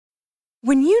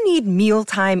When you need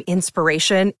mealtime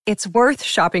inspiration, it's worth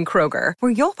shopping Kroger,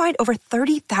 where you'll find over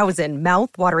 30,000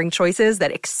 mouth-watering choices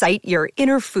that excite your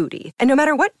inner foodie. And no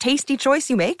matter what tasty choice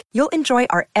you make, you'll enjoy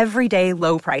our everyday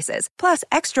low prices, plus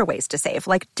extra ways to save,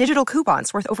 like digital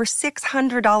coupons worth over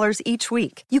 $600 each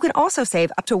week. You can also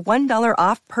save up to $1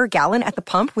 off per gallon at the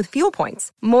pump with fuel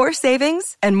points. More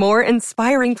savings and more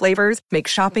inspiring flavors make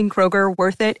shopping Kroger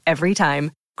worth it every time.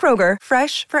 Kroger,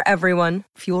 fresh for everyone.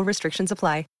 Fuel restrictions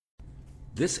apply.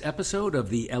 This episode of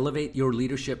the Elevate Your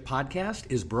Leadership podcast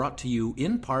is brought to you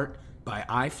in part by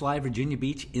iFly Virginia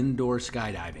Beach Indoor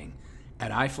Skydiving.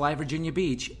 At iFly Virginia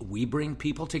Beach, we bring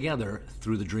people together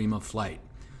through the dream of flight.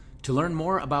 To learn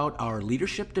more about our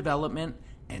leadership development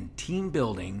and team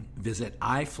building, visit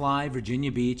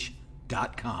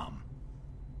iflyvirginiabeach.com.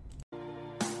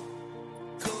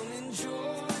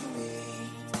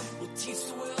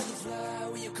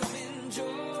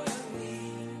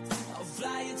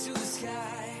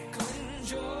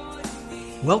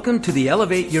 Welcome to the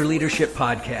Elevate Your Leadership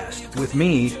podcast with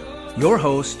me, your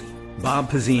host, Bob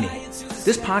Pizzini.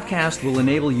 This podcast will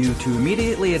enable you to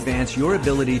immediately advance your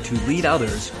ability to lead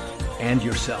others and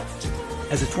yourself.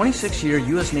 As a 26-year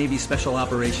U.S. Navy Special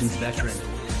Operations veteran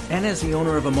and as the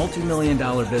owner of a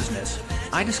multi-million-dollar business,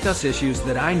 I discuss issues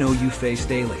that I know you face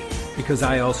daily because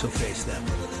I also face them.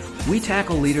 We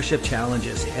tackle leadership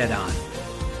challenges head-on.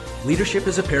 Leadership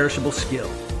is a perishable skill.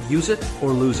 Use it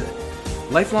or lose it.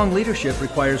 Lifelong leadership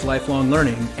requires lifelong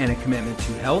learning and a commitment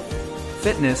to health,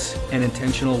 fitness, and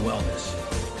intentional wellness.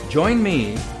 Join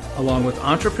me, along with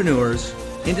entrepreneurs,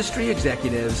 industry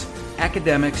executives,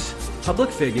 academics, public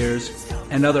figures,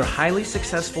 and other highly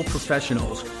successful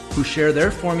professionals who share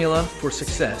their formula for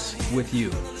success with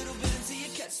you.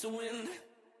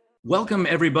 Welcome,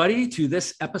 everybody, to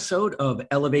this episode of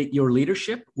Elevate Your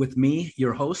Leadership with me,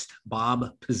 your host,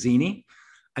 Bob Pizzini.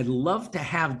 I'd love to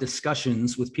have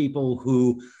discussions with people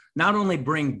who not only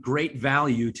bring great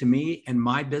value to me and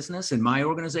my business and my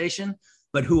organization,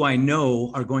 but who I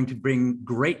know are going to bring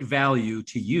great value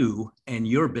to you and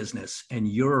your business and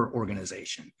your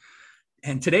organization.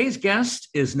 And today's guest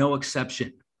is no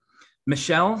exception.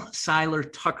 Michelle Seiler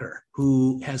Tucker,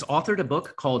 who has authored a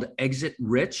book called Exit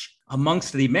Rich,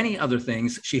 amongst the many other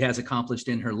things she has accomplished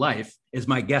in her life, is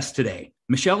my guest today.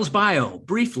 Michelle's bio,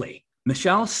 briefly.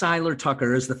 Michelle Seiler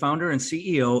Tucker is the founder and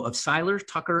CEO of Seiler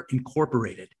Tucker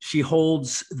Incorporated. She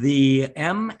holds the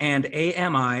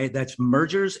M&AMI, that's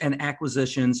Mergers and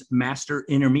Acquisitions Master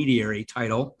Intermediary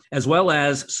title, as well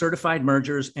as Certified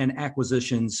Mergers and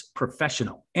Acquisitions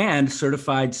Professional and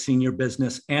Certified Senior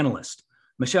Business Analyst.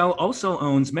 Michelle also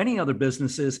owns many other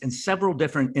businesses in several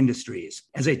different industries.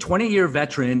 As a 20-year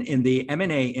veteran in the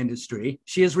M&A industry,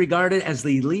 she is regarded as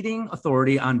the leading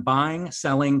authority on buying,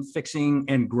 selling, fixing,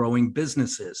 and growing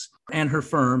businesses. And her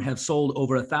firm have sold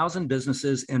over 1,000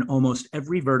 businesses in almost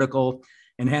every vertical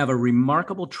and have a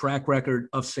remarkable track record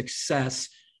of success.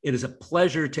 It is a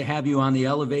pleasure to have you on the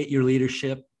Elevate Your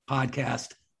Leadership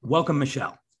podcast. Welcome,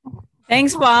 Michelle.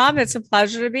 Thanks, Bob. It's a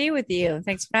pleasure to be with you.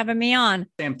 Thanks for having me on.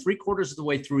 I'm 3/4 of the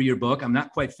way through your book. I'm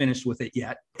not quite finished with it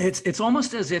yet. It's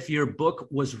almost as if your book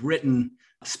was written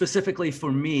specifically for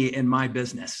me and my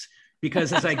business.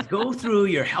 Because as I go through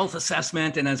your health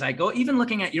assessment and as I go, even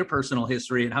looking at your personal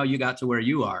history and how you got to where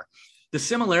you are, the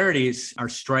similarities are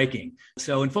striking.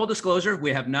 So in full disclosure,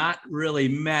 we have not really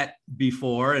met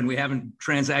before and we haven't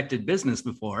transacted business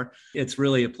before. It's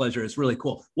really a pleasure. It's really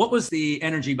cool. What was the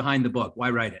energy behind the book? Why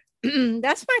write it?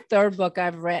 That's my third book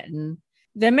I've written.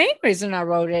 The main reason I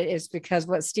wrote it is because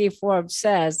what Steve Forbes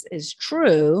says is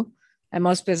true, and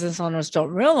most business owners don't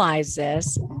realize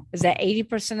this, is that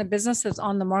 80% of businesses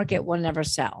on the market will never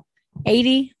sell.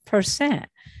 80%.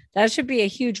 That should be a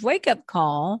huge wake-up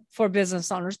call for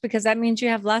business owners because that means you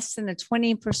have less than a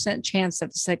 20% chance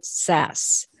of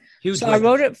success. So I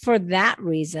wrote it for that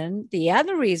reason. The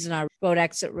other reason I wrote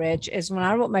Exit Rich is when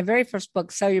I wrote my very first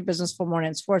book, Sell Your Business for More Than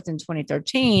It's Worth in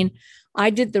 2013, I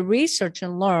did the research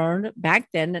and learned back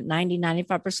then that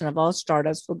 95% of all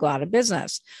startups will go out of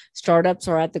business. Startups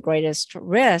are at the greatest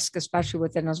risk, especially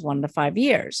within those 1 to 5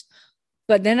 years.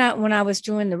 But then when I was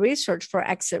doing the research for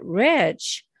Exit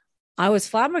Rich, I was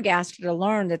flabbergasted to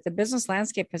learn that the business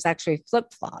landscape has actually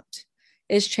flip-flopped.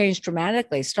 It's changed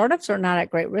dramatically. Startups are not at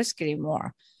great risk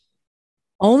anymore.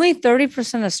 Only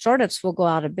 30% of startups will go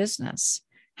out of business.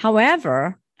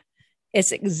 However,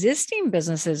 its existing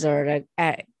businesses are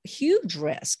at huge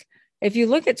risk. If you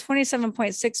look at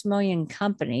 27.6 million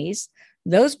companies,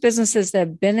 those businesses that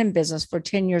have been in business for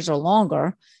 10 years or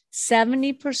longer,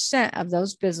 70% of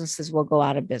those businesses will go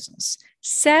out of business.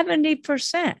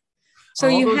 70%. So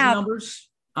you have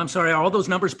numbers. I'm sorry, are all those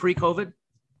numbers pre-COVID?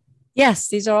 Yes,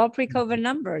 these are all pre-COVID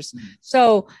numbers.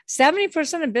 So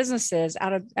 70% of businesses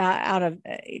out of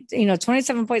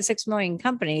 27.6 million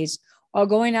companies are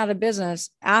going out of business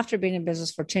after being in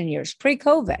business for 10 years,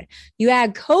 pre-COVID. You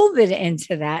add COVID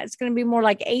into that, it's going to be more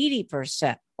like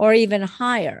 80% or even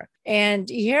higher. And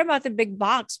you hear about the big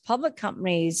box public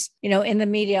companies, in the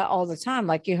media all the time.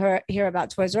 Like you hear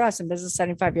about Toys R Us in business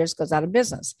 75 years goes out of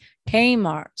business.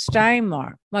 Kmart,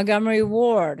 Steinmart, Montgomery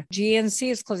Ward,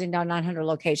 GNC is closing down 900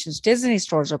 locations. Disney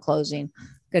stores are closing.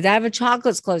 Godiva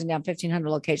Chocolate's closing down 1,500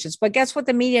 locations. But guess what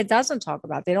the media doesn't talk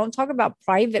about? They don't talk about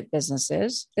private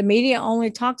businesses. The media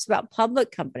only talks about public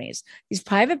companies. These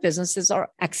private businesses are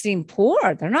exiting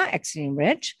poor. They're not exiting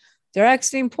rich. They're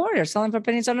exiting poor. They're selling for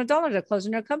pennies on a dollar. They're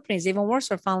closing their companies. Even worse,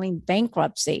 they're filing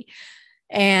bankruptcy.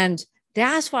 And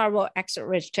that's why I wrote Exit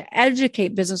Rich, to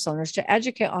educate business owners, to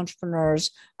educate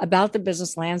entrepreneurs about the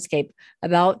business landscape,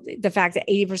 about the fact that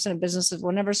 80% of businesses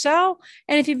will never sell.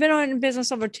 And if you've been in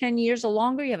business over 10 years or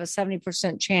longer, you have a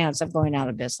 70% chance of going out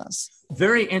of business.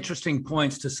 Very interesting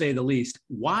points, to say the least.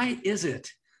 Why is it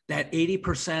that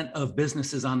 80% of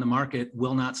businesses on the market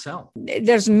will not sell?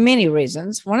 There's many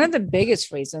reasons. One of the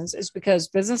biggest reasons is because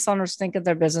business owners think of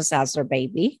their business as their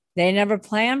baby. They never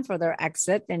plan for their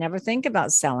exit. They never think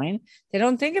about selling. They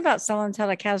don't think about selling until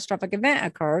a catastrophic event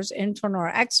occurs, internal or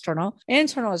external.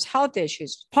 Internal is health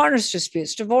issues, partners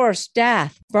disputes, divorce,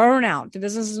 death, burnout. The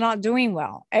business is not doing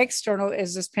well. External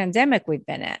is this pandemic we've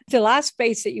been in. The last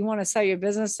space that you want to sell your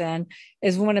business in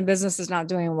is when a business is not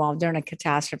doing well during a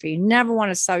catastrophe. You never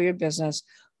want to sell your business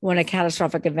when a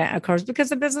catastrophic event occurs, because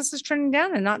the business is trending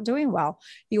down and not doing well.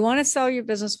 You want to sell your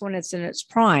business when it's in its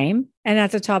prime and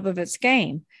at the top of its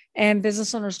game. And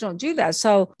business owners don't do that.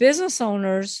 So business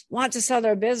owners want to sell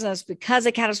their business because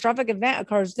a catastrophic event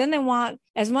occurs. Then they want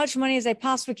as much money as they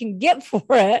possibly can get for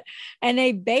it. And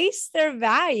they base their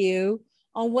value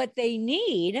on what they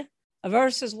need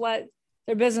versus what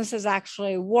their business is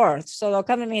actually worth. So they'll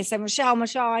come to me and say, Michelle,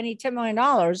 I need $10 million.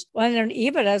 When their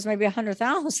EBITDA is maybe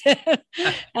 100,000. And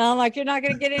I'm like, you're not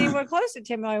going to get anywhere close to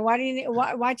 10 million. Why do you need,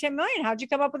 why 10 million? How'd you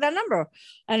come up with that number?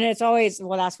 And it's always,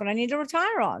 well, that's what I need to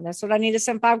retire on. That's what I need to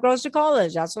send 5 girls to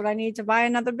college. That's what I need to buy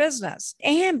another business.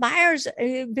 And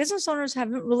business owners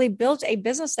haven't really built a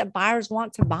business that buyers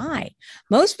want to buy.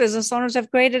 Most business owners have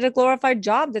created a glorified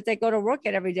job that they go to work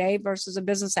at every day versus a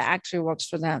business that actually works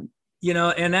for them.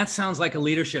 And that sounds like a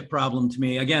leadership problem to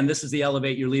me. Again, this is the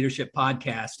Elevate Your Leadership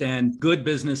podcast, and good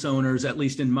business owners, at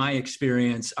least in my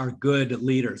experience, are good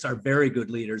leaders, are very good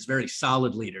leaders, very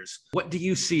solid leaders. What do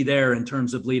you see there in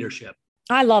terms of leadership?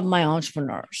 I love my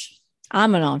entrepreneurs.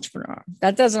 I'm an entrepreneur.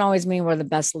 That doesn't always mean we're the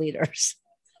best leaders.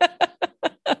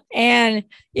 And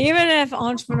even if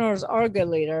entrepreneurs are good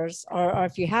leaders, or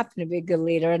if you happen to be a good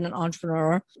leader and an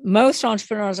entrepreneur, most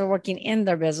entrepreneurs are working in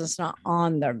their business, not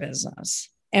on their business.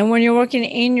 And when you're working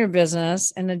in your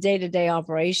business and the day-to-day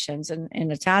operations and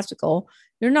the tactical,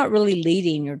 you're not really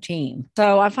leading your team.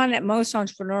 So I find that most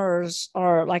entrepreneurs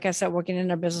are, like I said, working in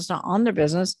their business, not on their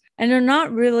business, and they're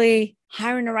not really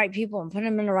hiring the right people and putting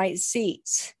them in the right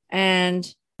seats. And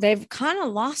they've kind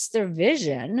of lost their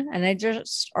vision, and they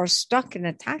just are stuck in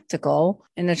the tactical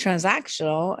and the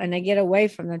transactional, and they get away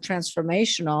from the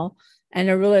transformational, and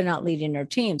they're really not leading their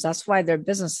teams. That's why their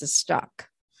business is stuck.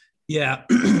 Yeah.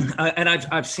 And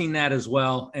I've seen that as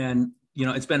well. And,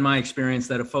 it's been my experience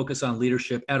that a focus on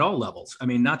leadership at all levels. I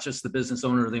mean, not just the business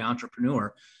owner or the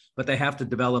entrepreneur, but they have to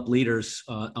develop leaders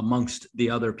amongst the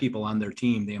other people on their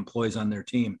team, the employees on their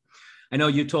team. I know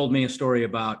you told me a story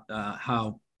about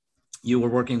how you were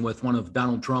working with one of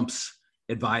Donald Trump's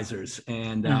advisors,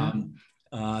 and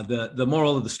the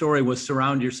moral of the story was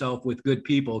surround yourself with good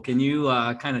people. Can you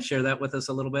kind of share that with us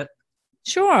a little bit?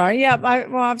 Sure. Yeah.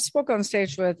 I've spoken on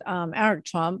stage with Eric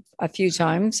Trump a few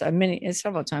times,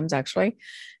 several times actually,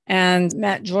 and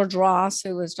met George Ross,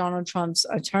 who was Donald Trump's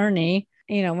attorney.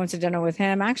 Went to dinner with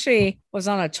him. Actually, was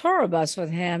on a tour bus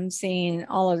with him, seeing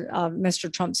all of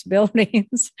Mr. Trump's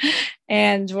buildings.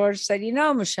 And George said,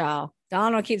 Michelle,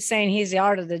 Donald keeps saying he's the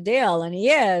art of the deal, and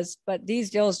he is, but these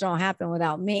deals don't happen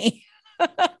without me.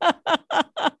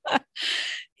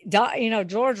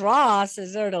 George Ross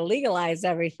is there to legalize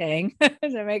everything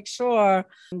to make sure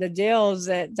the deals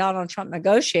that Donald Trump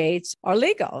negotiates are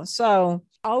legal. So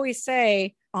I always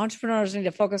say entrepreneurs need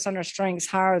to focus on their strengths,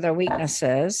 hire their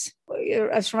weaknesses.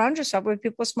 Surround yourself with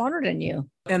people smarter than you.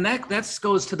 And that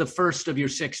goes to the first of your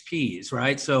 6 Ps,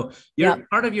 right? So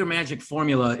part of your magic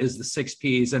formula is the 6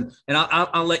 Ps. And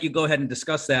I'll let you go ahead and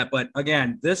discuss that. But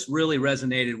again, this really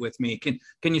resonated with me.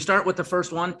 Can you start with the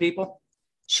first one, people?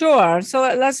 Sure. So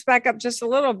let's back up just a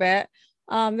little bit.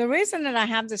 The reason that I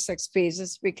have the 6 Ps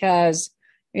is because,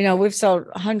 we've sold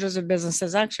hundreds of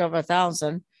businesses, actually over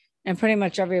 1,000. in pretty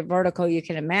much every vertical you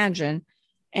can imagine.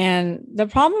 And the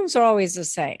problems are always the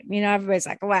same. Everybody's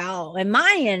like, well, in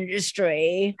my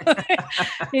industry,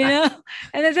 and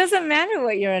it doesn't matter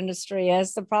what your industry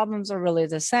is. The problems are really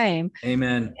the same.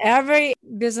 Amen. Every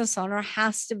business owner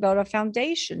has to build a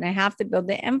foundation. They have to build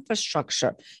the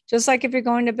infrastructure. Just like if you're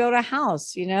going to build a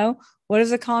house, what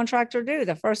does a contractor do?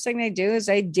 The first thing they do is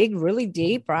they dig really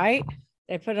deep, right?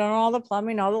 They put on all the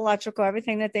plumbing, all the electrical,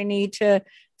 everything that they need to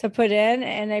put in,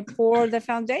 and they pour the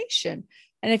foundation.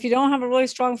 And if you don't have a really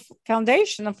strong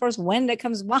foundation, the first wind that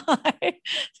comes by,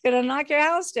 it's going to knock your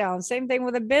house down. Same thing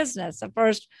with a business. The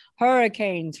first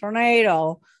hurricane,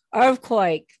 tornado,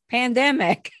 earthquake,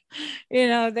 pandemic,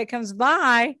 that comes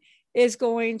by is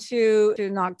going to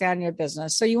knock down your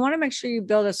business. So you want to make sure you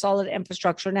build a solid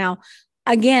infrastructure. Now,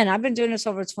 again, I've been doing this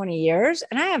over 20 years,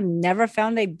 and I have never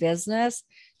found a business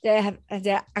that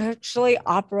actually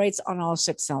operates on all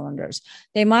 6 cylinders.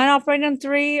 They might operate on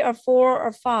 3 or 4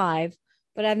 or 5,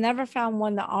 but I've never found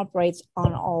one that operates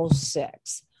on all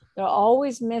 6. They're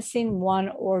always missing 1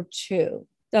 or 2.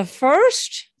 The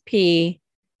first P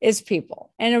is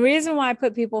people. And the reason why I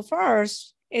put people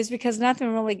first is because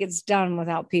nothing really gets done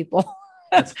without people.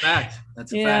 That's a fact.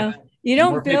 That's a fact. You don't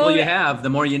the more people you have, the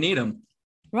more you need them.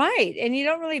 Right. And you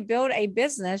don't really build a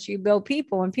business. You build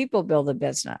people, and people build a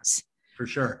business. For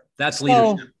sure. That's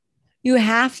leadership. You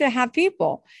have to have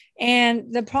people.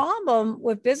 And the problem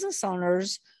with business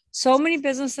owners, so many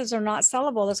businesses are not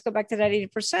sellable. Let's go back to that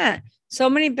 80%. So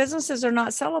many businesses are not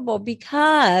sellable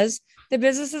because the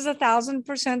business is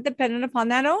 1,000% dependent upon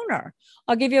that owner.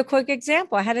 I'll give you a quick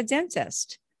example. I had a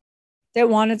dentist that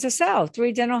wanted to sell,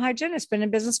 3 dental hygienists, been in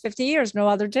business 50 years, no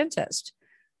other dentist.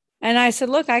 And I said,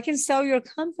 look, I can sell your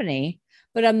company,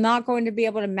 but I'm not going to be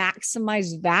able to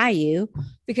maximize value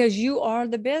because you are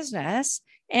the business,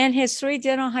 and his 3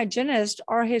 dental hygienists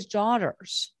are his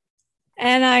daughters.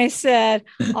 And I said,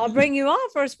 I'll bring you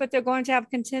offers, but they're going to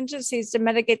have contingencies to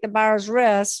mitigate the buyer's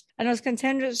risk. And those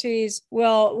contingencies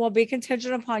will be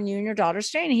contingent upon you and your daughter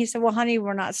staying. He said, well, honey,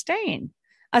 we're not staying.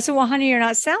 I said, well, honey, you're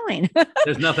not selling.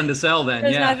 There's nothing to sell then.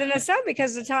 There's nothing to sell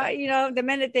because the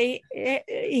minute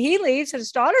he leaves,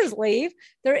 his daughters leave,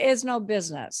 there is no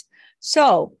business.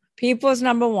 So people is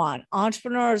number 1.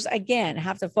 Entrepreneurs, again,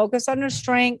 have to focus on their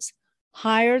strengths,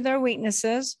 hire their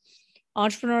weaknesses.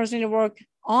 Entrepreneurs need to work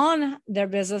on their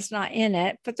business, not in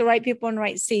it. Put the right people in the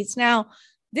right seats. Now,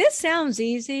 this sounds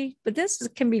easy, but this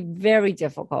can be very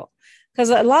difficult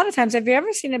because a lot of times, have you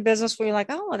ever seen a business where you're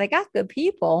like, oh, they got good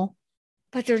people,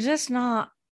 but they're just not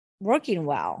working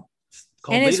well?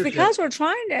 And it's because we're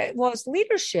trying to, it's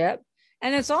leadership,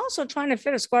 and it's also trying to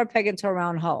fit a square peg into a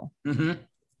round hole. Mm-hmm.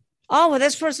 Oh, well,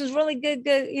 this person's really good.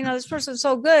 This person's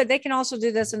so good. They can also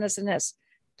do this and this and this.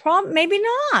 Maybe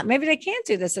not. Maybe they can't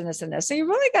do this and this and this. So you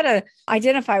really got to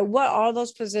identify what are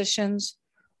those positions?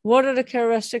 What are the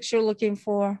characteristics you're looking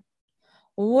for?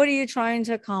 What are you trying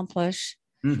to accomplish?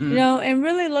 Mm-hmm. And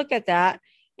really look at that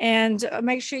and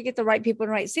make sure you get the right people in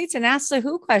the right seats and ask the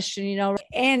who question,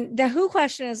 and the who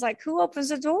question is like, who opens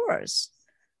the doors?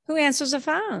 Who answers the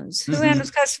phones? Who handles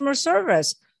customer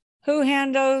service? Who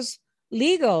handles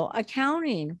legal,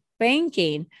 accounting,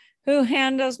 banking? Who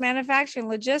handles manufacturing,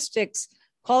 logistics,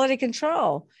 quality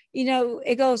control?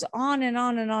 It goes on and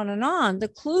on and on and on. The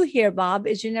clue here, Bob,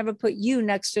 is you never put you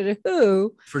next to the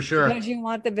who. For sure. Because you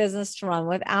want the business to run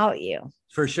without you.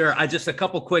 For sure. Just a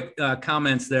couple quick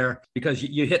comments there, because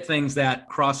you hit things that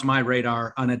cross my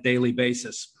radar on a daily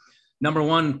basis. Number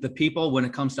 1, the people, when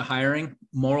it comes to hiring,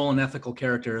 moral and ethical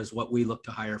character is what we look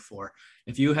to hire for.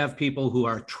 If you have people who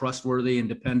are trustworthy and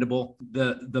dependable,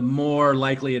 the more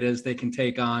likely it is they can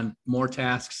take on more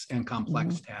tasks and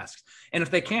complex tasks. And if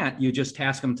they can't, you just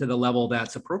task them to the level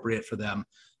that's appropriate for them.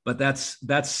 But that's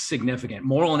significant.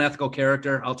 Moral and ethical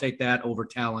character, I'll take that over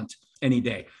talent any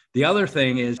day. The other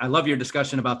thing is, I love your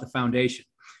discussion about the foundation.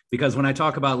 Because when I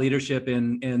talk about leadership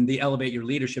in the Elevate Your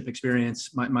Leadership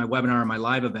experience, my webinar and my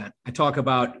live event, I talk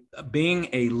about being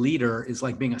a leader is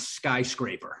like being a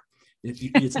skyscraper.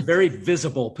 It's very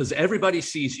visible because everybody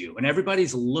sees you and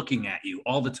everybody's looking at you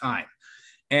all the time.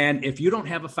 And if you don't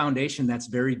have a foundation that's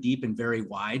very deep and very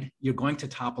wide, you're going to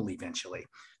topple eventually.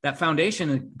 That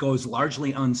foundation goes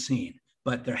largely unseen,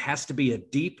 but there has to be a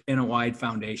deep and a wide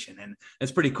foundation. And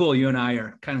it's pretty cool. You and I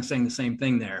are kind of saying the same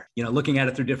thing there, looking at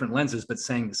it through different lenses, but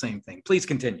saying the same thing. Please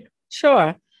continue.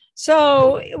 Sure.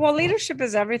 So, leadership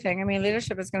is everything. I mean,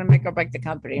 leadership is going to make or break the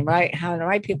company, right? Having the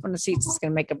right people in the seats is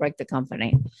going to make or break the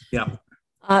company. Yeah.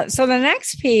 So the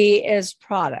next P is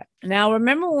product. Now,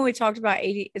 remember when we talked about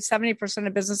 70%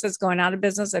 of businesses going out of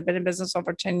business? I've been in business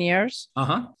over 10 years.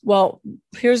 Well,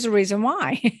 here's the reason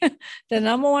why. The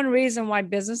number 1 reason why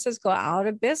businesses go out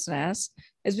of business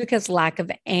is because lack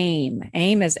of aim.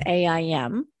 Aim is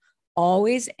AIM.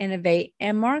 Always innovate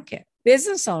and market.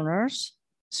 Business owners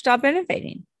stop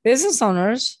innovating. Business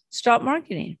owners stop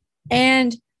marketing.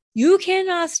 And you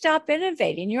cannot stop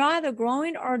innovating. You're either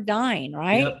growing or dying,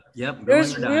 right? Yep.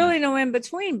 There's really no in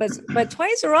between. But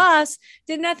Toys R Us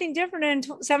did nothing different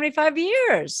in 75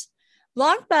 years.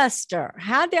 Blockbuster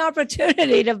had the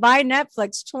opportunity to buy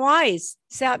Netflix twice,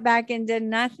 sat back and did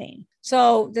nothing.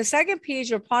 So the second P is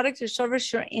your product or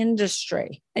service, your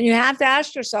industry. And you have to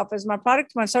ask yourself, is my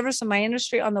product, my service, and my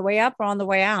industry on the way up or on the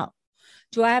way out?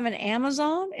 Do I have an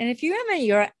Amazon? And if you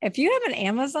have an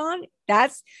Amazon,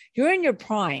 you're in your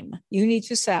prime. You need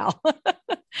to sell.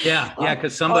 Yeah,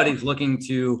 because somebody's looking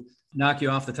to knock you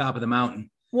off the top of the mountain.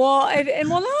 Well, and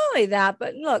not only that,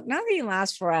 but look, nothing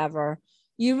lasts forever.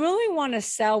 You really want to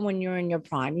sell when you're in your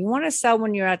prime. You want to sell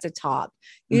when you're at the top.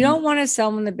 You don't want to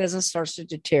sell when the business starts to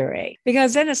deteriorate,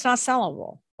 because then it's not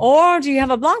sellable. Or do you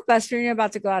have a blockbuster and you're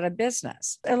about to go out of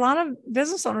business? A lot of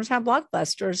business owners have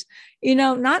blockbusters,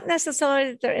 not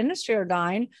necessarily that their industry are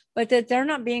dying, but that they're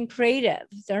not being creative.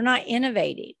 They're not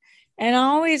innovating. And I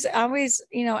always,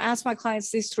 ask my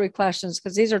clients these three questions,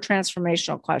 because these are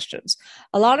transformational questions.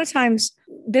 A lot of times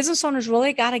business owners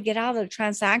really got to get out of the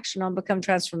transactional and become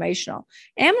transformational.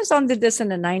 Amazon did this in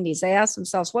the 90s. They asked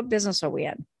themselves, what business are we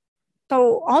in?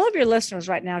 So all of your listeners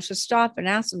right now should stop and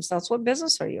ask themselves, what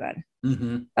business are you in?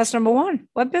 Mm-hmm. That's number one.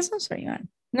 What business are you in?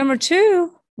 Number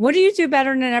two, what do you do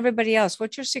better than everybody else?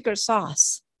 What's your secret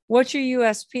sauce? What's your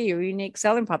USP, your unique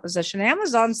selling proposition?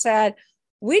 Amazon said,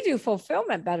 we do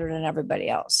fulfillment better than everybody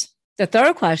else. The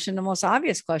third question, the most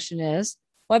obvious question, is,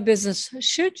 what business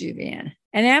should you be in?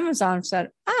 And Amazon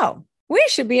said, we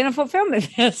should be in a fulfillment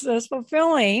business,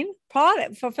 fulfilling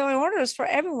orders for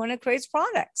everyone who creates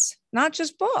products, not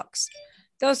just books.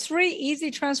 Those three easy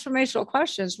transformational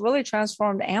questions really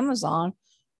transformed Amazon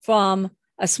from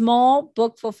a small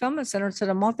book fulfillment center to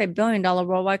the multi-billion-dollar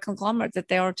worldwide conglomerate that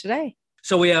they are today.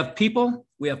 So we have people,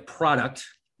 we have product.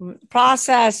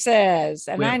 Processes.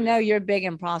 And I know you're big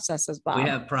in processes, Bob. We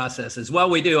have processes. Well,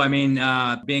 we do. I mean,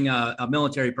 being a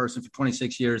military person for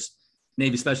 26 years,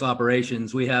 Navy Special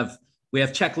Operations, we have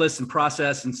checklists and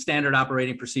process and standard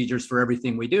operating procedures for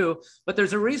everything we do, but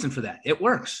there's a reason for that. It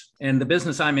works. And the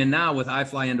business I'm in now with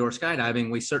iFly Indoor Skydiving,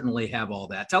 we certainly have all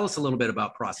that. Tell us a little bit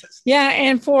about process. Yeah.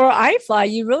 And for iFly,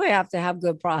 you really have to have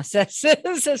good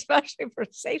processes, especially for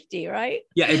safety, right?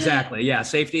 Yeah, exactly. Yeah.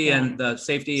 Safety and the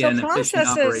safety and efficient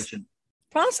operation.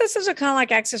 Processes are kind of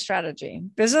like exit strategy.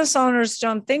 Business owners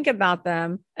don't think about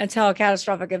them until a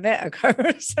catastrophic event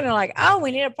occurs. And they're like,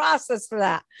 we need a process for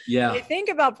that. Yeah. They think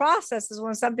about processes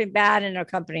when something bad in their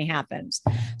company happens.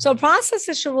 So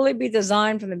processes should really be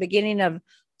designed from the beginning of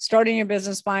starting your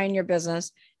business, buying your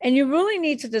business. And you really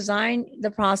need to design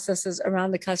the processes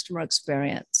around the customer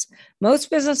experience. Most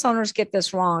business owners get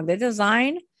this wrong. They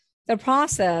design the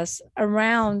process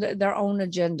around their own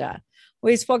agenda.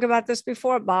 We spoke about this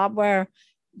before, Bob, where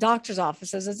doctor's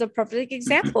offices is a perfect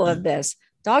example of this.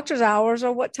 Doctor's hours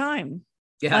are what time?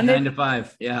 Yeah, Monday, 9 to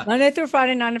 5. Yeah. Monday through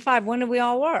Friday, 9 to 5. When do we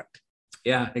all work?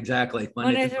 Yeah, exactly.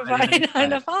 Monday through Friday, 9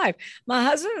 to 5. My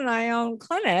husband and I own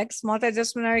clinics,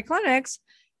 multidisciplinary clinics.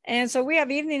 And so we have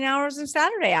evening hours and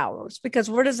Saturday hours because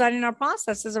we're designing our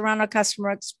processes around our customer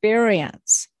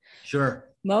experience. Sure.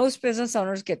 Most business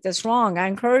owners get this wrong. I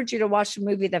encourage you to watch the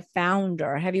movie The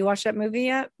Founder. Have you watched that movie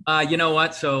yet? You know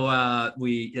what? So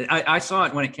I saw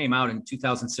it when it came out in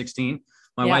 2016.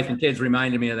 My wife and kids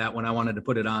reminded me of that when I wanted to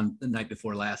put it on the night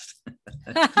before last.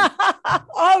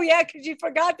 Oh, yeah, because you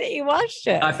forgot that you watched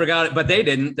it. I forgot it, but they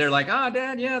didn't. They're like,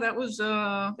 Dad, yeah, it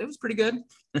was pretty good.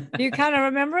 You kind of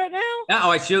remember it now?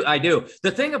 Yeah, I do.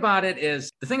 The thing about it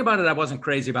I wasn't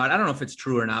crazy about. I don't know if it's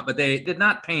true or not, but they did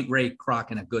not paint Ray Kroc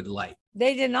in a good light.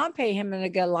 They did not paint him in a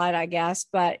good light, I guess.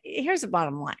 But here's the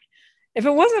bottom line. If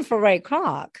it wasn't for Ray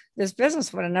Kroc, this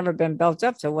business would have never been built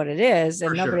up to what it is,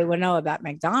 and nobody would know about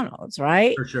McDonald's,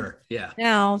 right? For sure, yeah.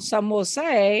 Now, some will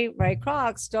say Ray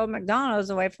Kroc stole McDonald's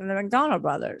away from the McDonald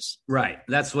brothers. Right.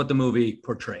 That's what the movie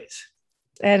portrays.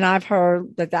 And I've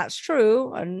heard that that's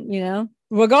true. And,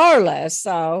 regardless,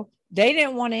 so they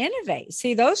didn't want to innovate.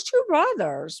 See, those two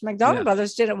brothers, McDonald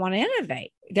brothers, didn't want to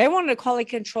innovate. They wanted to quality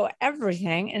control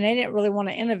everything, and they didn't really want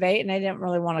to innovate, and they didn't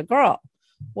really want to grow.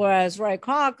 Whereas Ray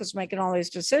Kroc was making all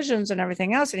these decisions and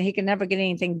everything else, and he could never get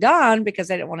anything done because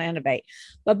they didn't want to innovate.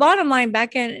 But bottom line,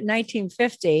 back in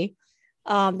 1950,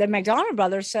 the McDonald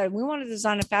brothers said, we want to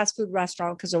design a fast food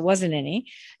restaurant because there wasn't any.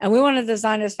 And we want to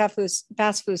design this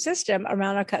fast food system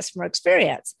around our customer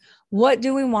experience. What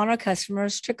do we want our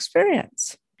customers to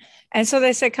experience? And so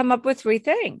they said, come up with three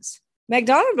things.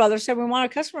 McDonald brothers said, we want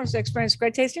our customers to experience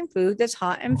great tasting food that's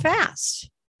hot and fast.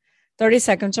 30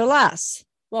 seconds or less.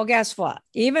 Well, guess what?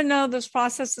 Even though those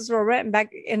processes were written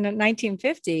back in the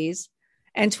 1950s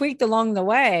and tweaked along the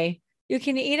way, you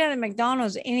can eat at a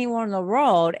McDonald's anywhere in the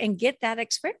world and get that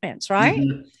experience, right?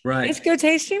 Mm-hmm. Right. It's good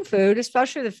tasting food,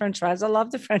 especially the French fries. I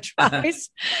love the French fries.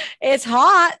 It's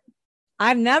hot.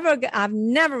 I've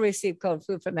never received cold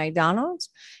food from McDonald's,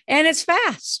 and it's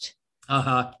fast.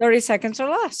 30 seconds or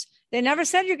less. They never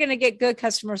said you're going to get good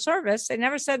customer service. They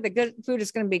never said the good food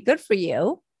is going to be good for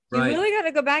you. Right. You really got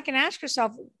to go back and ask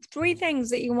yourself 3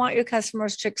 things that you want your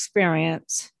customers to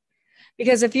experience.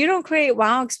 Because if you don't create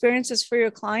wow experiences for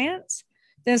your clients,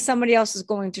 then somebody else is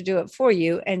going to do it for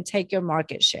you and take your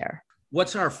market share.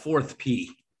 What's our 4th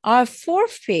P? Our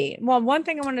 4th P. Well, one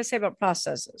thing I want to say about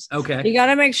processes. Okay. You got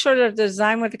to make sure they're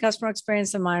designed with the customer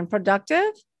experience in mind,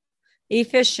 productive,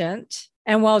 efficient,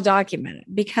 and well documented,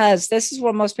 because this is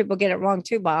where most people get it wrong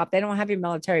too, Bob. They don't have your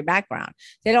military background.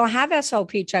 They don't have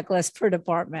SOP checklists per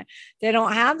department. They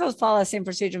don't have those policy and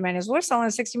procedure manuals. We're selling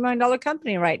a $60 million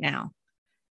company right now,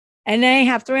 and they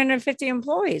have 350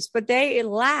 employees, but they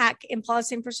lack in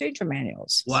policy and procedure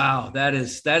manuals. Wow. That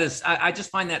is, I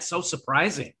just find that so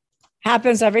surprising.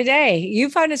 Happens every day. You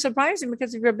find it surprising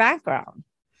because of your background.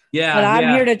 Yeah. But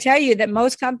I'm here to tell you that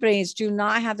most companies do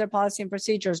not have their policy and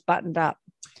procedures buttoned up.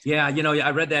 Yeah.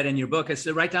 I read that in your book. It's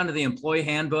right down to the employee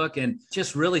handbook, and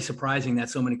just really surprising that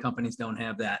so many companies don't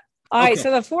have that. All right.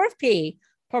 So the 4th P,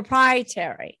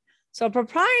 proprietary. So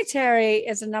proprietary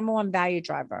is the number 1 value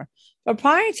driver.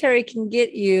 Proprietary can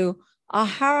get you a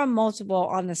higher multiple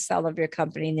on the sale of your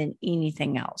company than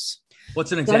anything else.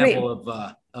 What's an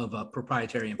example of a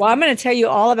proprietary? Well, I'm going to tell you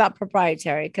all about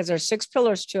proprietary because there's 6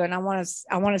 pillars to it. And I want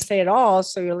to say it all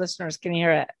so your listeners can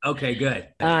hear it. Okay, good.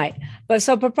 All right. But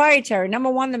so proprietary, number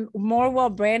 1, the more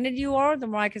well-branded you are, the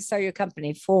more I can sell your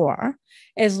company for,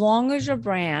 as long as your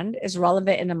brand is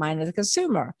relevant in the mind of the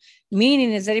consumer.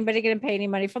 Meaning, is anybody going to pay any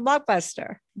money for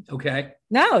Blockbuster? Okay.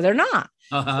 No, they're not.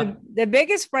 The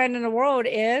biggest brand in the world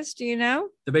is, do you know?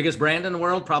 The biggest brand in the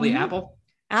world? Probably Apple.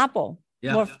 Apple.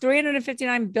 Yeah. Worth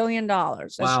 $359 billion.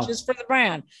 That's just for the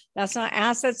brand. That's not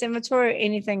assets, inventory, or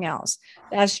anything else.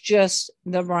 That's just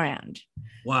the brand.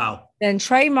 Wow. Then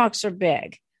trademarks are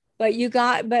big. But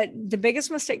the biggest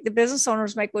mistake the business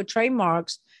owners make with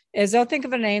trademarks is they'll think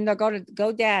of a name, they'll go to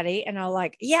GoDaddy and they'll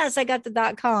like, yes, I got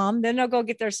the .com. Then they'll go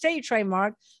get their state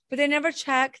trademark, but they never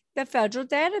check the federal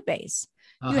database.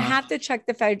 You have to check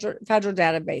the federal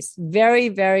database. Very,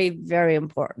 very, very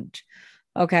important.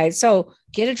 Okay, so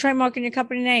get a trademark in your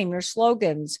company name, your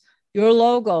slogans, your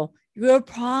logo, your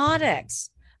products.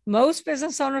 Most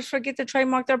business owners forget to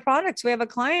trademark their products. We have a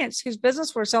client whose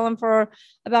business we're selling for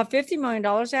about $50 million.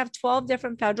 They have 12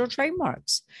 different federal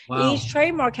trademarks. Wow. Each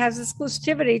trademark has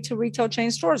exclusivity to retail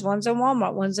chain stores. One's in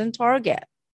Walmart, one's in Target.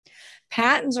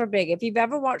 Patents are big. If you've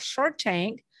ever watched Shark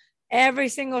Tank, every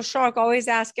single shark always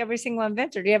asks every single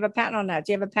inventor, do you have a patent on that?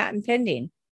 Do you have a patent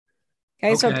pending?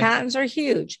 Okay, so patents are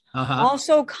huge.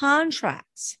 Also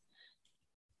contracts,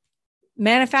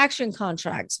 manufacturing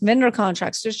contracts, vendor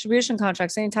contracts, distribution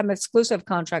contracts, anytime exclusive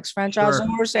contracts,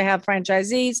 franchisors, they have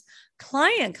franchisees,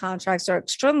 client contracts are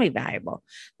extremely valuable.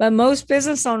 But most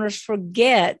business owners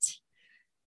forget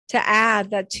to add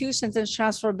that 2-sentence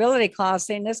transferability clause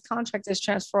saying this contract is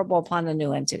transferable upon the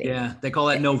new entity. Yeah, they call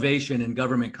that novation in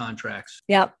government contracts.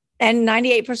 Yep. And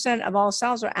 98% of all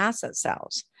sales are asset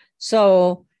sales.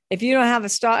 So if you don't have a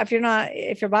stock,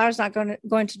 if your buyer's not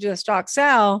going to do a stock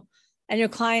sale and your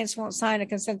clients won't sign a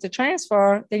consent to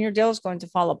transfer, then your deal is going to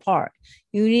fall apart.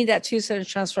 You need that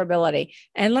 2-sentence transferability.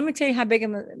 And let me tell you how big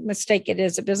a mistake it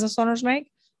is that business owners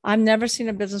make. I've never seen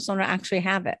a business owner actually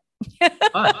have it.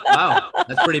 Wow,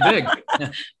 that's pretty big.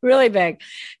 Really big.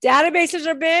 Databases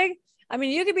are big. I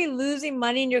mean, you could be losing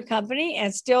money in your company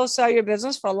and still sell your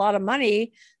business for a lot of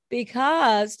money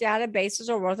because databases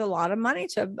are worth a lot of money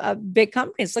to big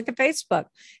companies. Look at Facebook.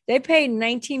 They paid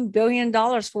 $19 billion for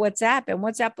WhatsApp, and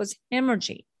WhatsApp was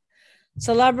hemorrhaging.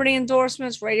 Celebrity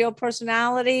endorsements, radio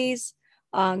personalities,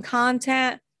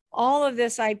 content, all of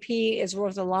this IP is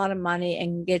worth a lot of money and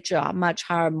can get you a much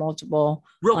higher multiple.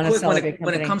 Real quick,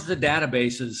 when it comes to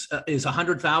databases, is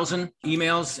 100,000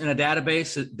 emails in a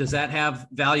database, does that have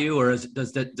value, or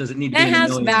does it need to be in the millions? That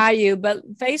has value,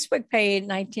 but Facebook paid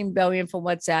 $19 billion for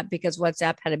WhatsApp because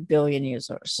WhatsApp had 1 billion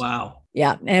users. Wow.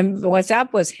 Yeah, and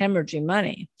WhatsApp was hemorrhaging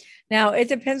money. Now, it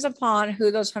depends upon who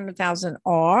those 100,000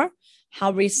 are,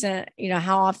 how recent,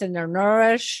 how often they're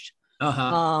nourished.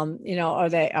 Are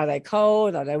they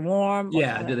cold? Are they warm?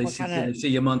 Yeah. Do they see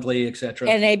you monthly, et cetera?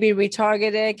 Can they be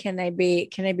retargeted? Can they be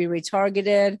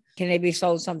retargeted? Can they be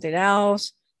sold something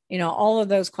else? All of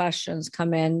those questions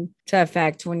come in to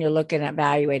effect when you're looking at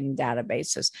evaluating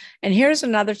databases. And here's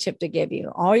another tip to give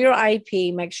you. All your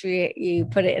IP, make sure you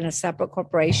put it in a separate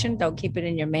corporation. Don't keep it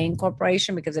in your main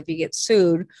corporation, because if you get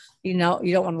sued, you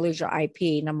don't want to lose your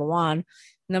IP, number one.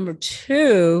 Number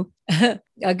two,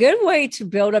 a good way to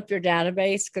build up your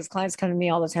database, because clients come to me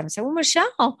all the time and say, well, Michelle,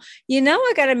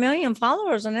 I got 1 million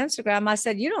followers on Instagram. I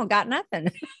said, you don't got nothing.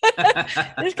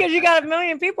 Just because you got 1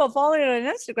 million people following you on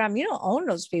Instagram, you don't own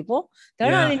those people.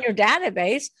 They're not in your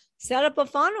database. Set up a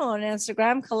funnel on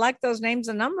Instagram, collect those names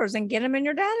and numbers, and get them in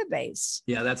your database.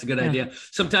 Yeah, that's a good idea.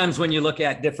 Sometimes when you look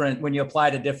at when you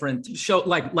apply to different show,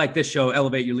 like this show,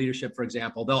 Elevate Your Leadership, for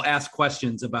example, they'll ask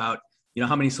questions about,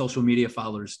 how many social media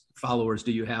followers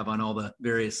do you have on all the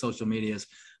various social medias?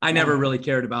 I never really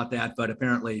cared about that, but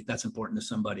apparently that's important to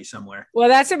somebody somewhere. Well,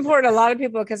 that's important to a lot of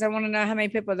people, because I want to know how many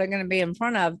people they're going to be in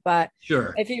front of. But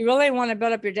sure, if you really want to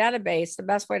build up your database, the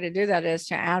best way to do that is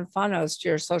to add funnels to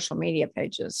your social media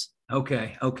pages.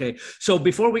 Okay. So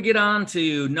before we get on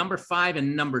to number 5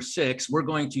 and number 6, we're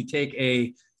going to take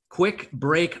a quick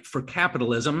break for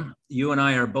capitalism. You and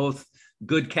I are both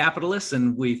good capitalists,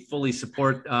 and we fully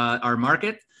support our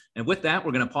market. And with that,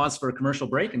 we're going to pause for a commercial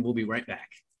break, and we'll be right back.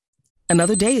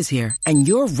 Another day is here, and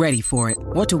you're ready for it.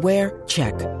 What to wear?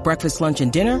 Check. Breakfast, lunch,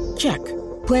 and dinner? Check.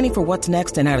 Planning for what's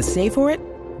next and how to save for it?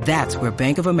 That's where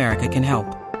Bank of America can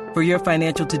help. For your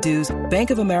financial to-dos, Bank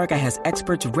of America has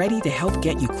experts ready to help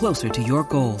get you closer to your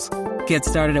goals. Get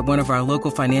started at one of our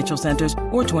local financial centers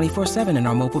or 24/7 in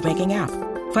our mobile banking app.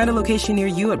 Find a location near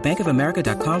you at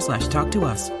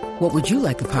bankofamerica.com/talktous. What would you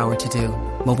like the power to do?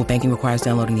 Mobile banking requires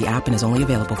downloading the app and is only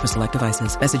available for select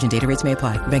devices. Message and data rates may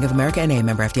apply. Bank of America N.A.,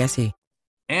 member FDIC.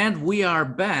 And we are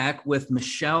back with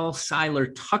Michelle Seiler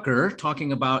Tucker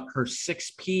talking about her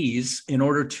 6 Ps in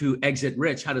order to exit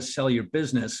rich, how to sell your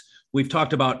business. We've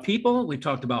talked about people, we've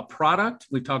talked about product,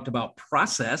 we've talked about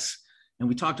process, and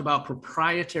we talked about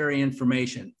proprietary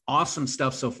information. Awesome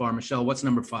stuff so far. Michelle, what's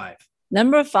number 5?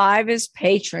 Number 5 is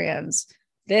Patreons.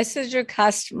 This is your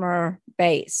customer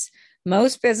base.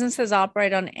 Most businesses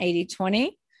operate on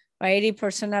 80-20.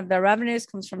 80% of their revenues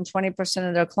comes from 20%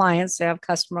 of their clients. They have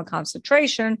customer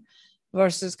concentration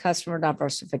versus customer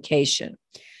diversification.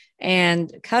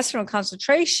 And customer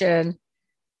concentration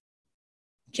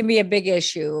can be a big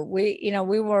issue. We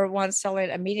were once selling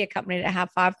a media company that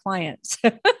had 5 clients,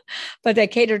 but they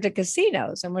catered to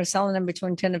casinos, and we're selling them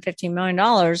between $10 to $15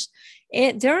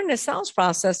 million. During the sales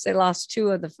process, they lost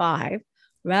 2 of the 5.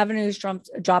 Revenues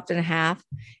dropped in half,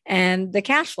 and the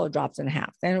cash flow dropped in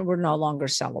half. Then we're no longer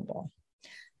sellable.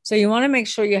 So you want to make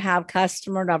sure you have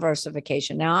customer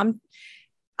diversification. Now,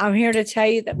 I'm here to tell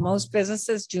you that most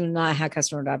businesses do not have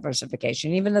customer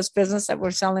diversification. Even this business that we're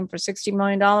selling for $60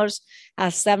 million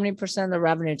has 70% of the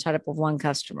revenue tied up with one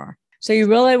customer. So you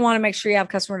really want to make sure you have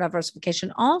customer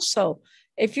diversification. Also,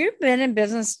 if you've been in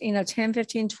business, 10,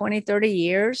 15, 20, 30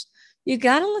 years, you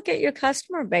got to look at your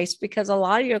customer base, because a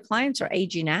lot of your clients are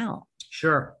aging out.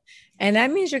 Sure. And that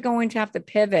means you're going to have to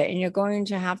pivot, and you're going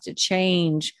to have to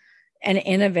change and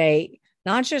innovate,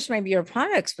 not just maybe your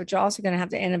products, but you're also going to have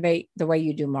to innovate the way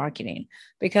you do marketing,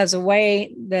 because the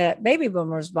way that baby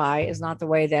boomers buy is not the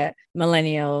way that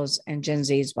millennials and Gen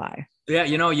Zs buy. Yeah.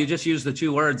 You just used the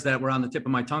 2 words that were on the tip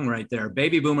of my tongue right there.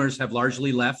 Baby boomers have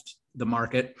largely left the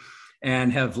market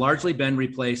and have largely been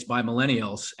replaced by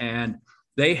millennials. And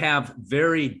they have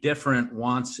very different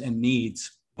wants and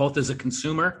needs, both as a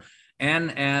consumer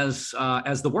and as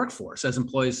the workforce, as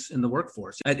employees in the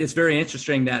workforce. It's very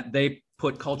interesting that they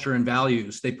put culture and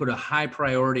values. They put a high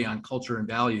priority on culture and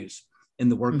values in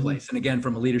the workplace. Mm-hmm. And again,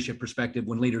 from a leadership perspective,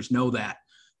 when leaders know that,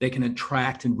 they can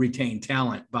attract and retain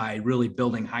talent by really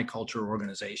building high culture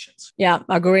organizations. Yeah,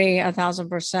 agree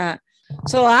 1,000%.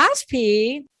 So last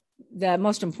P, the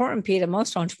most important P to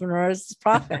most entrepreneurs is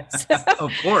profits.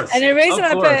 Of course. And the reason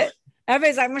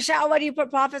everybody's like, Michelle, why do you put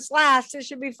profits last? It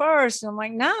should be first. And I'm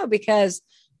like, no, because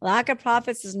lack of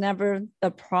profits is never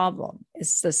the problem.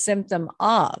 It's the symptom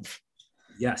of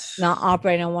not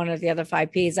operating on one of the other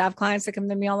 5 Ps. I have clients that come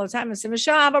to me all the time and say,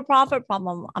 Michelle, I have a profit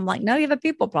problem. I'm like, no, you have a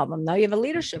people problem. No, you have a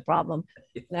leadership problem.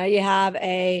 Now you have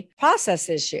a process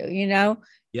issue.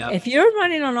 If you're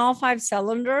running on all 5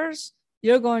 cylinders,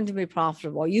 you're going to be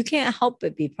profitable. You can't help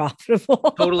but be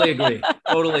profitable. Totally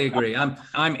agree.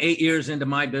 I'm 8 years into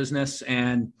my business.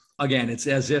 And again, it's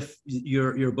as if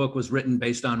your book was written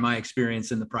based on my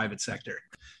experience in the private sector.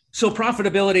 So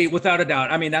profitability, without a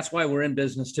doubt. I mean, that's why we're in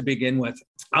business to begin with.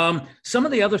 Some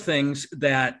of the other things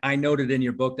that I noted in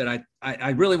your book that I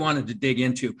really wanted to dig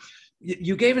into,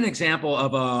 you gave an example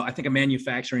of a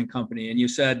manufacturing company, and you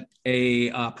said a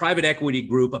private equity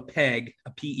group, a PEG,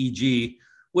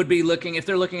 would be looking, if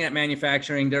they're looking at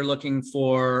manufacturing, they're looking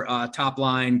for top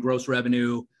line gross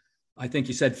revenue. I think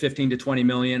you said 15 to 20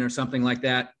 million or something like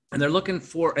that. And they're looking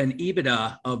for an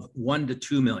EBITDA of 1 to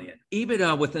 2 million.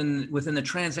 EBITDA within the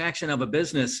transaction of a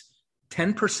business,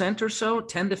 10% or so,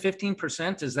 10 to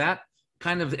 15%. Is that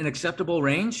kind of an acceptable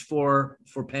range for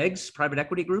PEGs, private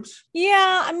equity groups?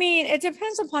 Yeah, I mean, it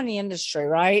depends upon the industry,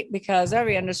 right? Because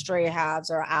every industry has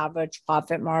their average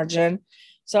profit margin.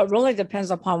 So it really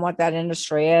depends upon what that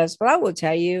industry is. But I will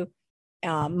tell you,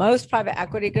 most private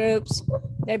equity groups,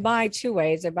 they buy two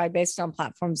ways. They buy based on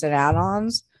platforms and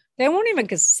add-ons. They won't even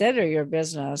consider your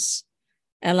business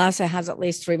unless it has at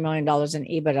least $3 million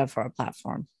in EBITDA for a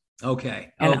platform.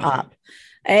 Okay. And up.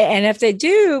 And if they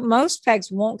do, most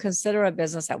PEGs won't consider a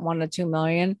business at 1 to 2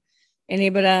 million in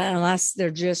EBITDA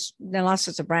unless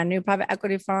it's a brand new private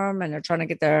equity firm and they're trying to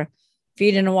get their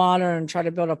feet in the water and try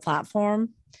to build a platform.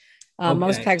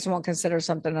 Most PEGs won't consider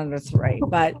something under 3.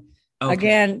 But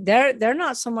again, they're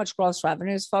not so much gross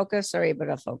revenues focused or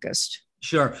EBITDA focused.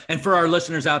 Sure. And for our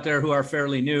listeners out there who are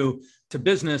fairly new to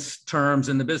business terms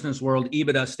in the business world,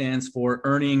 EBITDA stands for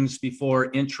earnings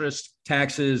before interest,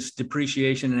 taxes,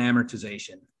 depreciation, and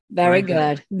amortization. Very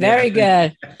good. Very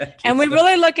good. And we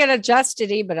really look at adjusted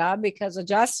EBITDA because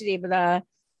adjusted EBITDA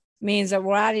means that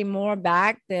we're adding more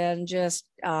back than just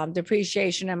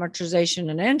depreciation,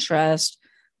 amortization, and interest.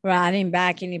 We're adding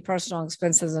back any personal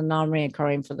expenses and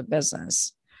non-recurring for the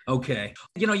business. Okay.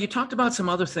 You talked about some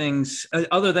other things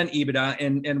other than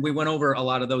EBITDA, and we went over a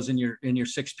lot of those in your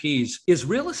 6 Ps. Is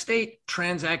real estate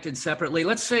transacted separately?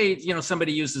 Let's say,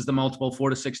 somebody uses the multiple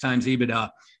 4 to 6 times EBITDA.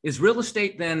 Is real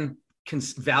estate then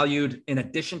valued in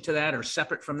addition to that or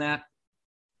separate from that?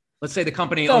 Let's say the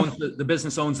company owns the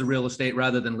business owns the real estate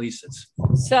rather than leases.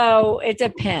 So it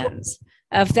depends.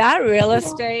 If that real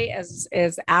estate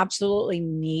is absolutely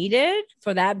needed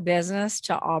for that business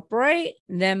to operate,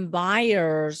 then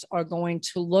buyers are going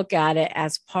to look at it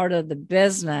as part of the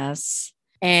business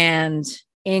and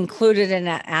include it in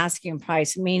that asking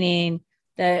price, meaning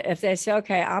that if they say,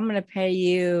 okay, I'm going to pay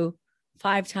you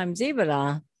 5 times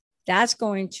EBITDA, that's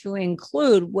going to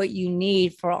include what you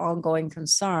need for ongoing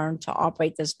concern to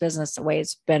operate this business the way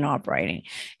it's been operating.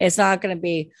 It's not going to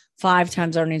be 5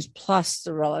 times earnings plus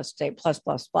the real estate plus.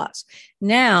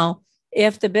 Now,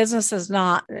 if the business is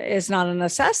not a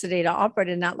necessity to operate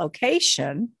in that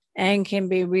location and can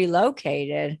be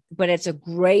relocated, but it's a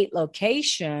great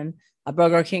location, a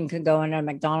Burger King could go in there,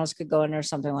 McDonald's could go in there,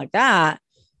 something like that,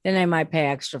 then they might pay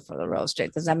extra for the real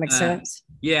estate. Does that make sense?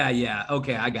 Yeah.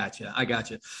 Okay. I got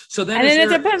you. So then, it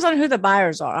depends on who the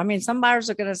buyers are. I mean, some buyers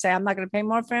are going to say, I'm not going to pay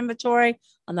more for inventory.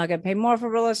 I'm not going to pay more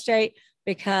for real estate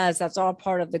because that's all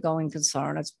part of the going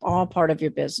concern. It's all part of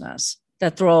your business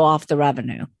that throw off the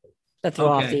revenue, that throw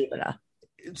off the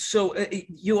EBITDA. So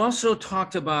you also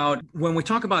talked about, when we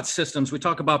talk about systems, we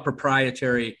talk about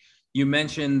proprietary. You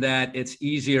mentioned that it's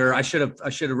easier. I should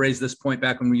have raised this point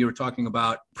back when you were talking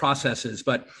about processes,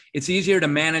 but it's easier to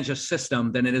manage a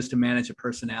system than it is to manage a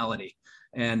personality.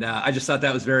 And I just thought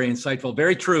that was very insightful,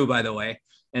 very true, by the way.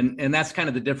 And that's kind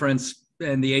of the difference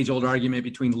in the age-old argument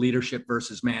between leadership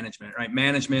versus management, right?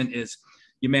 Management is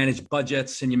you manage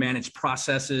budgets and you manage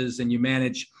processes and you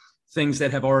manage things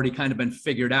that have already kind of been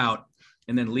figured out.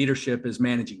 And then leadership is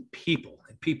managing people.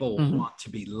 People want to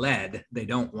be led. They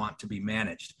don't want to be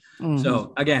managed.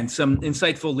 So again, some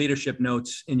insightful leadership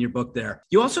notes in your book there.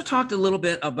 You also talked a little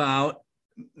bit about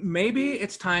maybe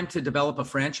it's time to develop a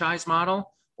franchise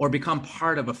model or become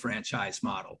part of a franchise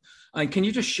model. Can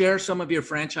you just share some of your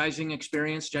franchising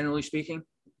experience, generally speaking?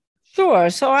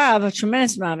 Sure. So I have a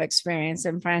tremendous amount of experience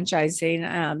in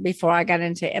franchising. Before I got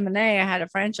into M&A, I had a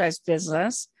franchise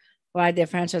business where I did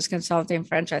franchise consulting,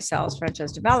 franchise sales,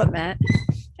 franchise development.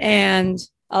 And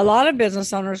a lot of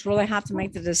business owners really have to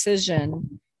make the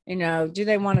decision, do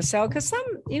they want to sell? Because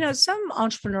some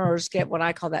entrepreneurs get what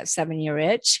I call that 7-year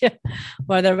itch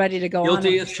where they're ready to go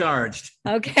Guilty as charged.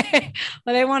 Okay.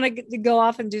 Well, they want to go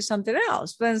off and do something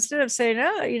else. But instead of saying,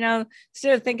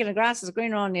 instead of thinking the grass is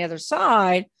greener on the other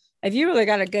side, if you really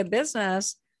got a good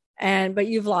business but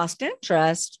you've lost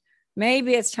interest,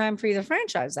 maybe it's time for you to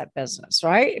franchise that business,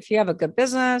 right? If you have a good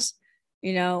business,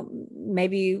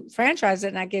 maybe you franchise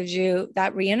it and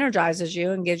that re-energizes you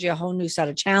and gives you a whole new set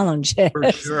of challenges.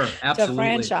 For sure. Absolutely. To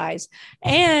franchise.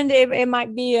 And it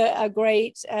might be a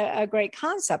great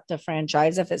concept to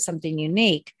franchise if it's something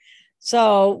unique.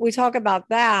 So we talk about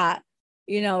that,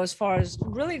 as far as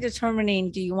really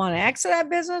determining, do you want to exit that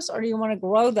business or do you want to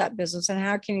grow that business, and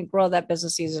how can you grow that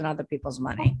business using other people's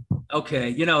money?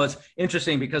 Okay. It's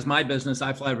interesting because my business,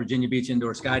 I Fly Virginia Beach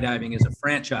Indoor Skydiving, is a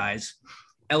franchise.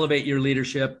 Elevate Your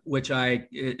Leadership, which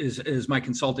is my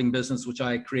consulting business, which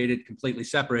I created completely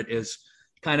separate, is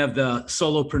kind of the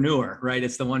solopreneur, right?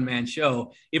 It's the one-man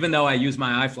show, even though I use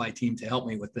my iFly team to help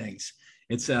me with things.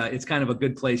 It's kind of a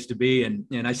good place to be. And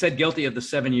I said guilty of the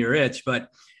 7-year itch, but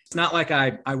it's not like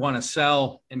I want to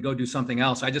sell and go do something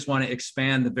else. I just want to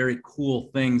expand the very cool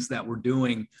things that we're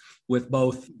doing with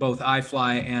both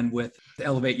iFly and with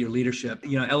Elevate Your Leadership.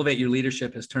 Elevate Your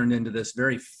Leadership has turned into this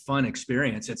very fun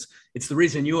experience. It's the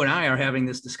reason you and I are having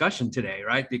this discussion today,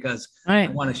 right? Because I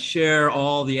want to share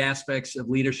all the aspects of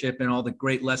leadership and all the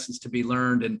great lessons to be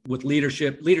learned. And with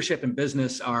leadership and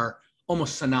business are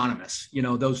almost synonymous.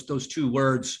 Those two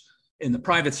words in the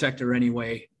private sector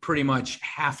anyway, pretty much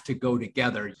have to go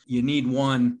together. You need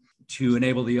one to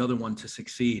enable the other one to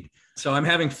succeed. So I'm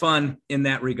having fun in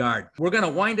that regard. We're going to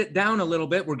wind it down a little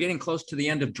bit. We're getting close to the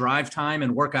end of drive time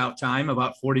and workout time,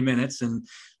 about 40 minutes. And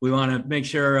we want to make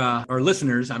sure our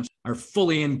listeners are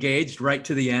fully engaged right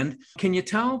to the end. Can you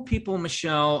tell people,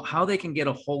 Michelle, how they can get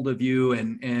a hold of you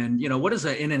and what does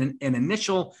an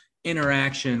initial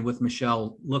interaction with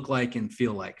Michelle look like and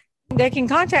feel like? They can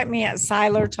contact me at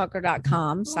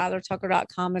seilertucker.com.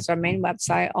 Seilertucker.com is our main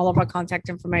website. All of our contact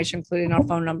information, including our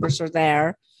phone numbers, are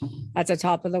there at the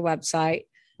top of the website.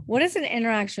 What does an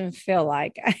interaction feel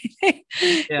like? I think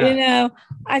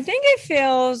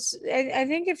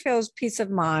it feels peace of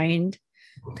mind,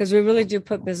 because we really do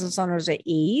put business owners at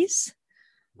ease.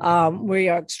 We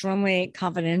are extremely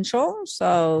confidential,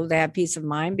 so they have peace of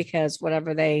mind because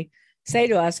whatever they say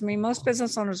to us, most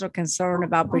business owners are concerned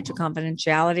about breach of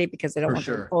confidentiality because they don't want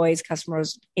their employees,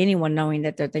 customers, anyone knowing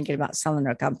that they're thinking about selling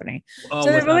their company. So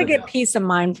they really get peace of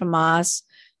mind from us.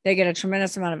 They get a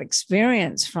tremendous amount of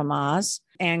experience from us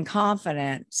and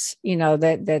confidence,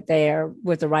 that they are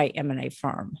with the right M&A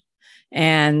firm.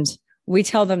 And we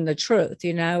tell them the truth.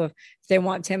 If they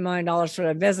want $10 million for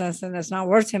their business and it's not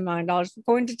worth $10 million, we're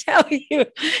going to tell you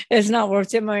it's not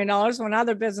worth $10 million. When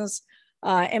other business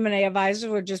M&A advisors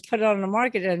would just put it on the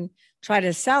market and try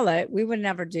to sell it, we would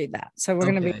never do that. So we're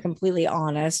going to be completely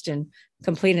honest and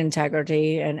complete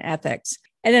integrity and ethics.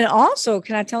 And then also,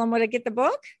 can I tell them where to get the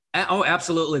book? Oh,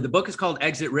 absolutely. The book is called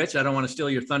Exit Rich. I don't want to steal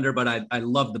your thunder, but I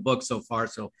love the book so far.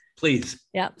 So please.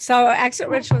 Yeah. So Exit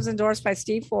Rich was endorsed by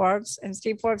Steve Forbes, and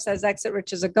Steve Forbes says Exit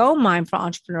Rich is a gold mine for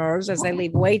entrepreneurs as they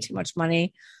leave way too much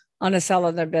money on the sale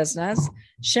of their business.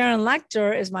 Sharon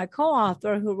Lechter is my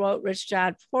co-author who wrote Rich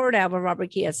Dad Poor Dad with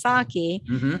Robert Kiyosaki.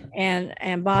 Mm-hmm.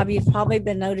 And Bob, you've probably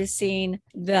been noticing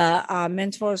the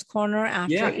Mentor's Corner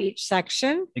after each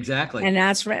section. Exactly. And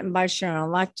that's written by Sharon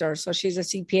Lechter. So she's a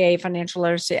CPA, financial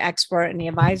literacy expert, and the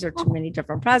advisor to many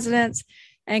different presidents.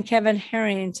 And Kevin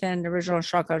Harrington, the original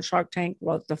Shark on Shark Tank,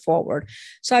 wrote the foreword.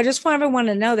 So I just want everyone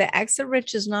to know that Exit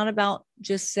Rich is not about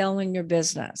just selling your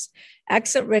business.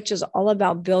 Exit Rich is all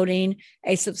about building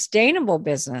a sustainable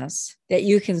business that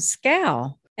you can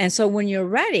scale. And so when you're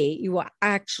ready, you will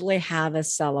actually have a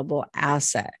sellable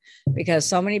asset, because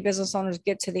so many business owners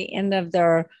get to the end of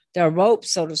their rope,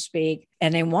 so to speak,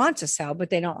 and they want to sell,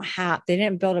 but they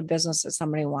didn't build a business that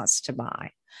somebody wants to buy.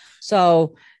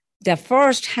 So the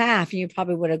first half, and you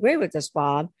probably would agree with this,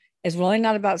 Bob, is really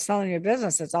not about selling your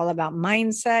business. It's all about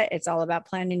mindset. It's all about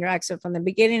planning your exit from the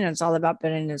beginning. And it's all about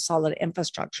building a solid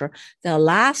infrastructure. The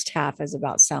last half is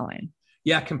about selling.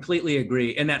 Yeah, completely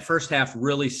agree. And that first half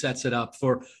really sets it up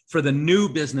for the new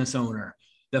business owner.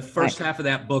 The first half of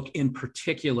that book in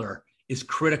particular is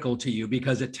critical to you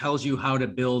because it tells you how to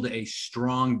build a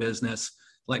strong business.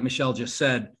 Like Michelle just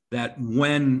said, that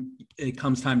when it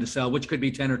comes time to sell, which could be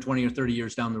 10 or 20 or 30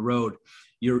 years down the road,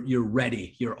 you're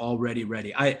ready. You're already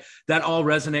ready. That all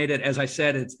resonated. As I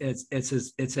said,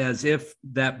 it's as if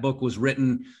that book was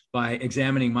written by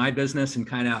examining my business and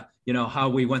kind of, how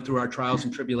we went through our trials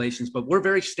and tribulations, but we're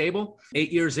very stable.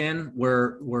 8 years in,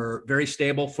 we're very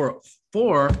stable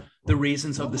for the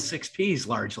reasons of the 6 Ps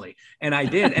largely. And I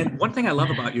did. And one thing I love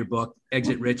about your book,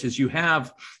 Exit Rich, is you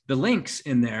have the links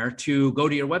in there to go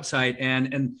to your website.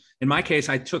 And in my case,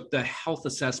 I took the health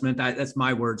assessment. That's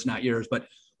my words, not yours, but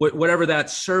whatever that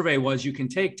survey was, you can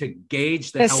take to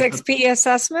gauge the 6P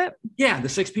assessment. Yeah, the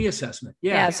 6P assessment.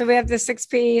 Yeah. So we have the 6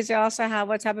 Ps. We also have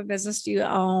what type of business do you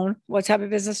own? What type of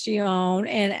business do you own?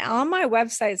 And on my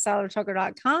website,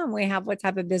 seilertucker.com, we have what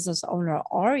type of business owner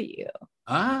are you?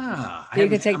 You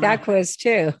can take that quiz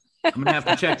too. I'm going to have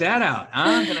to check that out.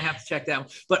 I'm going to have to check that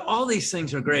out. But all these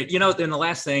things are great. Then the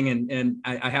last thing, and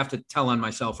I have to tell on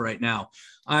myself right now,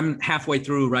 I'm halfway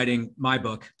through writing my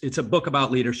book. It's a book about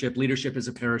leadership. Leadership is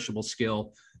a perishable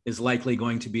skill is likely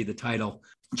going to be the title.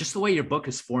 Just the way your book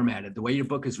is formatted, the way your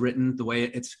book is written, the way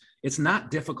it's not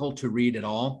difficult to read at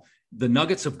all. The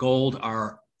nuggets of gold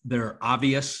are They're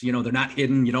obvious, you know, they're not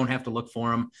hidden. You don't have to look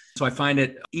for them. So I find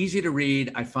it easy to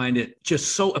read. I find it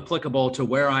just so applicable to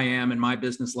where I am in my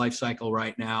business life cycle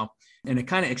right now. And it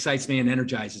kind of excites me and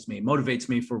energizes me, motivates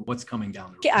me for what's coming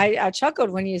down the road. I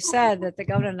chuckled when you said that the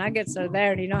golden nuggets are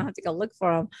there and you don't have to go look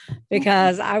for them,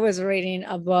 because I was reading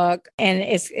a book and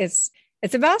it's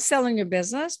about selling your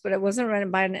business, but it wasn't written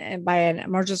by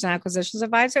an mergers and acquisitions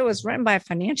advisor. It was written by a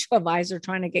financial advisor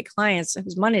trying to get clients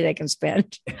whose money they can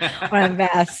spend or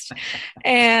invest.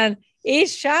 And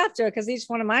each chapter, because each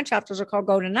one of my chapters are called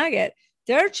Golden Nugget,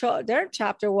 their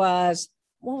chapter was,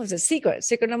 what was it? Secret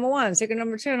number 1, secret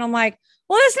number 2. And I'm like,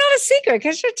 well, it's not a secret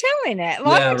because you're telling it.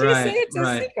 Why would you say it's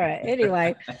a secret?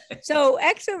 Anyway, so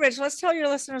Exit Rich, let's tell your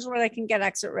listeners where they can get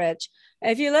Exit Rich.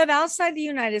 If you live outside the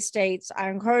United States, I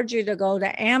encourage you to go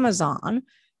to Amazon,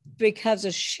 because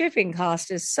the shipping cost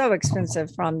is so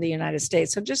expensive from the United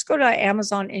States. So just go to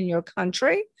Amazon in your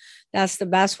country. That's the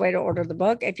best way to order the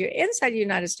book. If you're inside the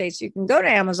United States, you can go to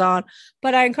Amazon,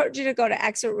 but I encourage you to go to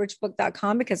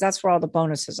exitrichbook.com, because that's where all the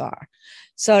bonuses are.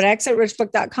 So at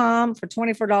exitrichbook.com for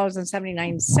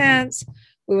 $24.79,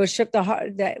 we will ship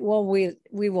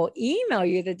we will email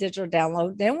you the digital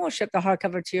download. Then we'll ship the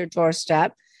hardcover to your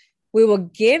doorstep. We will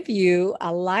give you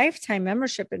a lifetime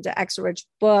membership into Exit Rich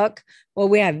Book, where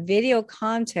we have video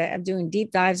content of doing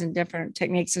deep dives in different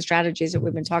techniques and strategies that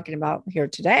we've been talking about here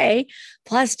today,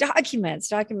 plus documents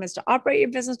to operate your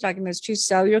business, documents to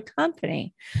sell your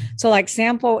company. So like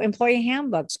sample employee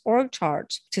handbooks, org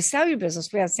charts to sell your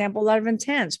business. We have sample letter of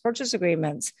intents, purchase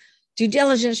agreements, due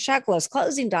diligence checklists,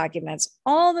 closing documents.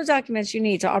 All the documents you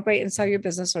need to operate and sell your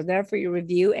business are there for your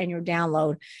review and your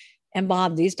download. And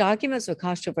Bob, these documents will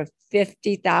cost you over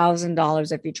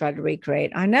 $50,000 if you try to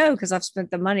recreate. I know, because I've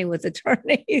spent the money with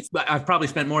attorneys. But I've probably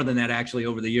spent more than that actually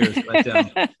over the years.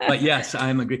 But yes,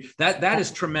 I'm agree. That is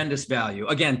tremendous value.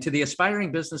 Again, to the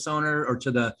aspiring business owner or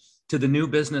to the new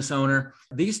business owner,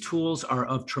 these tools are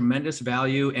of tremendous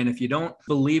value. And if you don't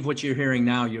believe what you're hearing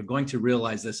now, you're going to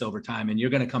realize this over time. And you're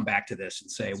going to come back to this and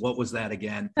say, what was that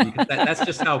again? Because that's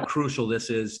just how crucial this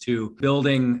is to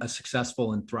building a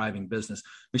successful and thriving business.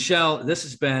 Michelle, this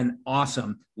has been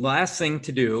awesome. Last thing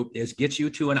to do is get you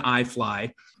to an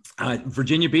iFly.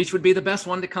 Virginia Beach would be the best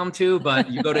one to come to, but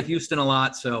you go to Houston a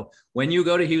lot. So when you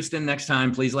go to Houston next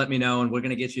time, please let me know. And we're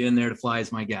going to get you in there to fly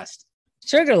as my guest.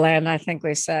 Sugarland, I think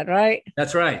we said, right?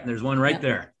 That's right. There's one right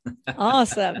there.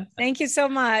 Awesome. Thank you so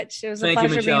much. It was a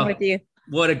pleasure being with you.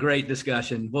 What a great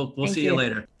discussion. We'll see you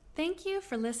later. Thank you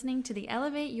for listening to the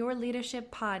Elevate Your Leadership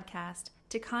podcast.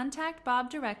 To contact Bob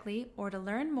directly or to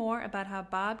learn more about how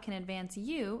Bob can advance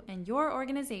you and your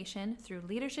organization through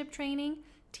leadership training,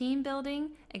 team building,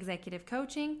 executive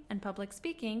coaching, and public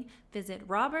speaking, visit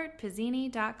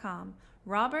robertpizzini.com.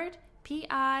 Robert,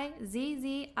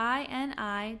 PIZZINI.com,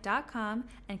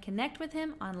 and connect with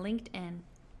him on LinkedIn.